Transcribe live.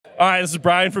All right, this is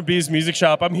Brian from B's Music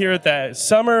Shop. I'm here at the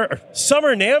summer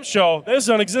NAMM Show. Those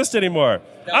don't exist anymore.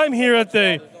 I'm here at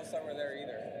the. There's no summer there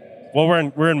either. Well,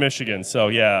 we're in Michigan, so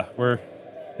yeah,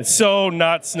 it's so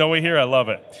not snowy here. I love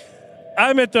it.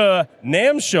 I'm at the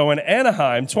NAMM Show in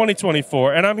Anaheim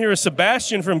 2024, and I'm here with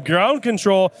Sebastian from Ground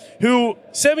Control, who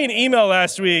sent me an email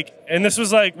last week, and this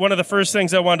was like one of the first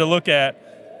things I wanted to look at.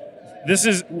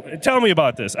 Tell me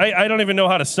about this. I don't even know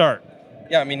how to start.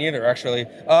 Yeah, me neither, actually.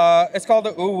 It's called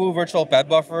the UwU Virtual Pet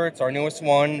Buffer. It's our newest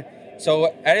one.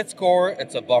 So at its core,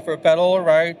 it's a buffer pedal,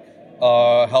 right?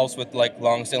 Helps with like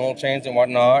long signal chains and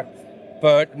whatnot.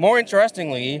 But more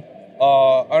interestingly,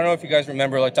 I don't know if you guys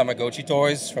remember like Tamagotchi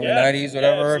toys from the 90s,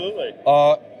 whatever. Yeah,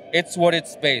 absolutely. It's what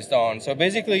it's based on. So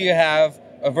basically you have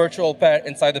a virtual pet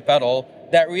inside the pedal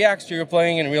that reacts to your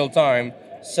playing in real time.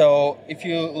 So if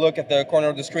you look at the corner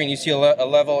of the screen, you see a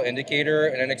level indicator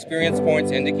and an experience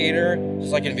points indicator,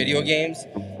 just like in video games.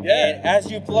 Yeah. And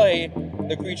as you play,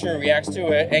 the creature reacts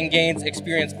to it and gains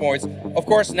experience points. Of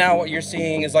course, now what you're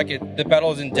seeing is like the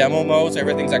pedal is in demo mode, so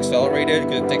everything's accelerated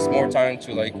because it takes more time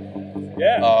to like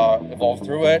evolve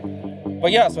through it.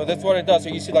 But yeah, so that's what it does. So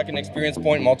you see like an experience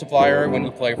point multiplier when you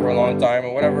play for a long time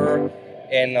or whatever.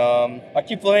 And I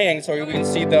keep playing so we can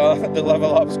see the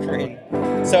level up screen.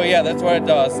 So yeah, that's what it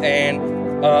does.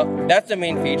 And that's the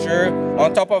main feature.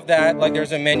 On top of that, like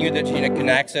there's a menu that you can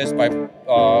access by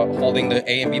holding the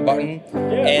A and B button.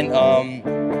 Yeah.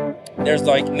 And there's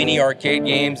like mini arcade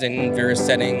games and various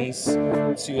settings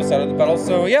to the side of the pedal.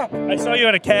 So yeah. I saw you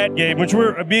at a cat game, which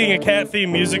being a cat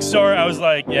themed music store, I was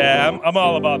like, yeah, I'm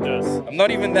all about this. I'm not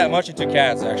even that much into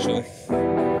cats, actually.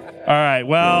 All right,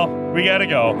 well, we gotta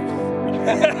go.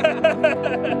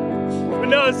 But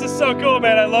no, it's just so cool,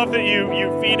 man. I love that you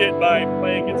feed it by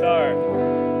playing guitar.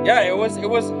 Yeah, it was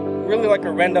really like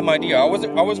a random idea. I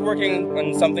was working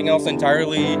on something else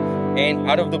entirely, and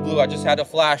out of the blue, I just had a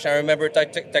flash. I remember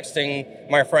texting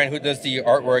my friend who does the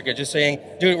artwork and just saying,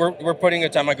 "Dude, we're putting a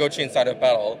Tamagotchi inside a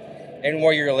pedal." And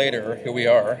 1 year later, here we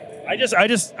are.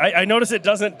 I noticed it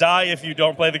doesn't die if you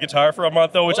don't play the guitar for a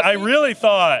month, though, which I really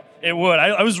thought it would.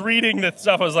 I was reading this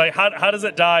stuff. I was like, how does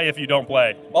it die if you don't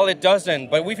play? Well, it doesn't,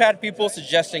 but we've had people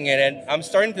suggesting it, and I'm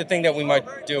starting to think that we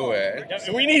might do it.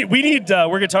 We need.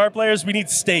 We're guitar players. We need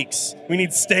stakes. We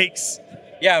need stakes.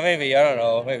 Yeah, maybe. I don't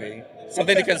know. Maybe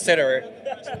something to consider.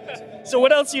 So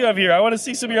what else do you have here? I want to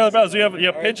see some of your other pedals. You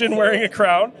have Pigeon wearing a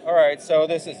crown. All right. So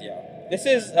this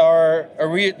is our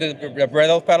the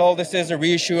Breath pedal. This is a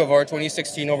reissue of our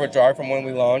 2016 Overdrive from when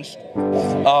we launched,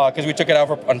 because we took it out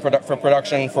for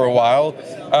production for a while.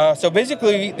 So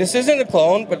basically, this isn't a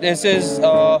clone, but this is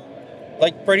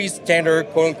like pretty standard,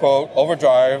 quote unquote,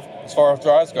 Overdrive as far as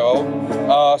drives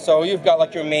go. So you've got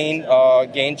like your main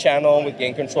gain channel with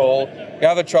gain control. You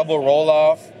have a treble roll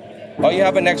off. You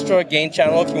have an extra gain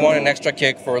channel if you want an extra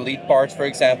kick for lead parts, for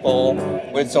example,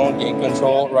 with its own gain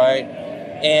control, right?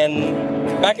 And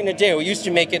back in the day, we used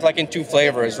to make it like in two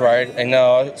flavors, right? And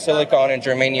silicon and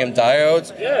germanium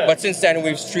diodes. Yeah. But since then,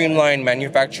 we've streamlined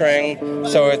manufacturing,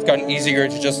 so it's gotten easier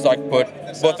to just like put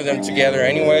both of them together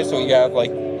anyway. So you have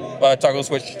like toggle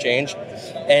switch change,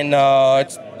 and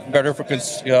it's better for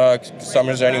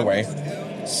customers anyway.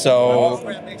 So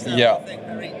yeah.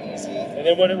 And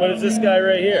then what is this guy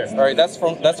right here? All right, that's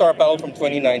our pedal from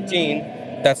 2019.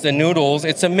 That's the Noodles.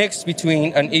 It's a mix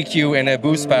between an EQ and a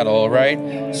boost pedal, right?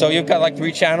 So you've got like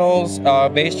 3 channels,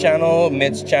 bass channel,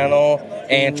 mids channel,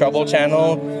 and treble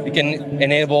channel. You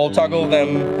can toggle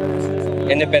them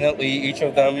independently, each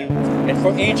of them. And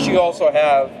for each you also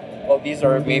have, well, these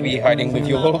are maybe hiding with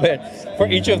you a little bit. For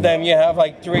each of them you have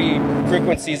like 3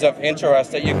 frequencies of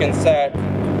interest that you can set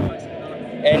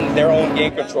and their own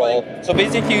gain control. So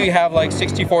basically you have like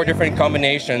 64 different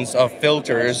combinations of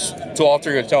filters to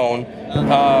alter your tone.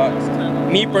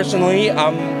 Me personally,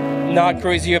 I'm not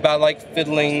crazy about like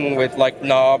fiddling with like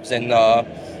knobs and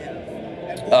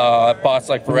pots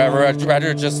like forever. I'd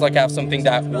rather just like have something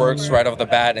that works right off the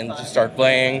bat and just start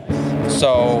playing.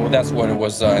 So that's what it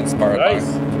was inspired by.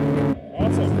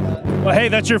 Awesome. Well, hey,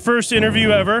 that's your first interview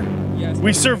ever. Yes.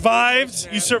 We survived.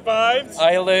 You survived.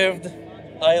 I lived.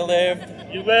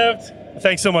 You lived.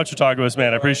 Thanks so much for talking to us,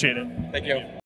 man. I appreciate it. Thank you.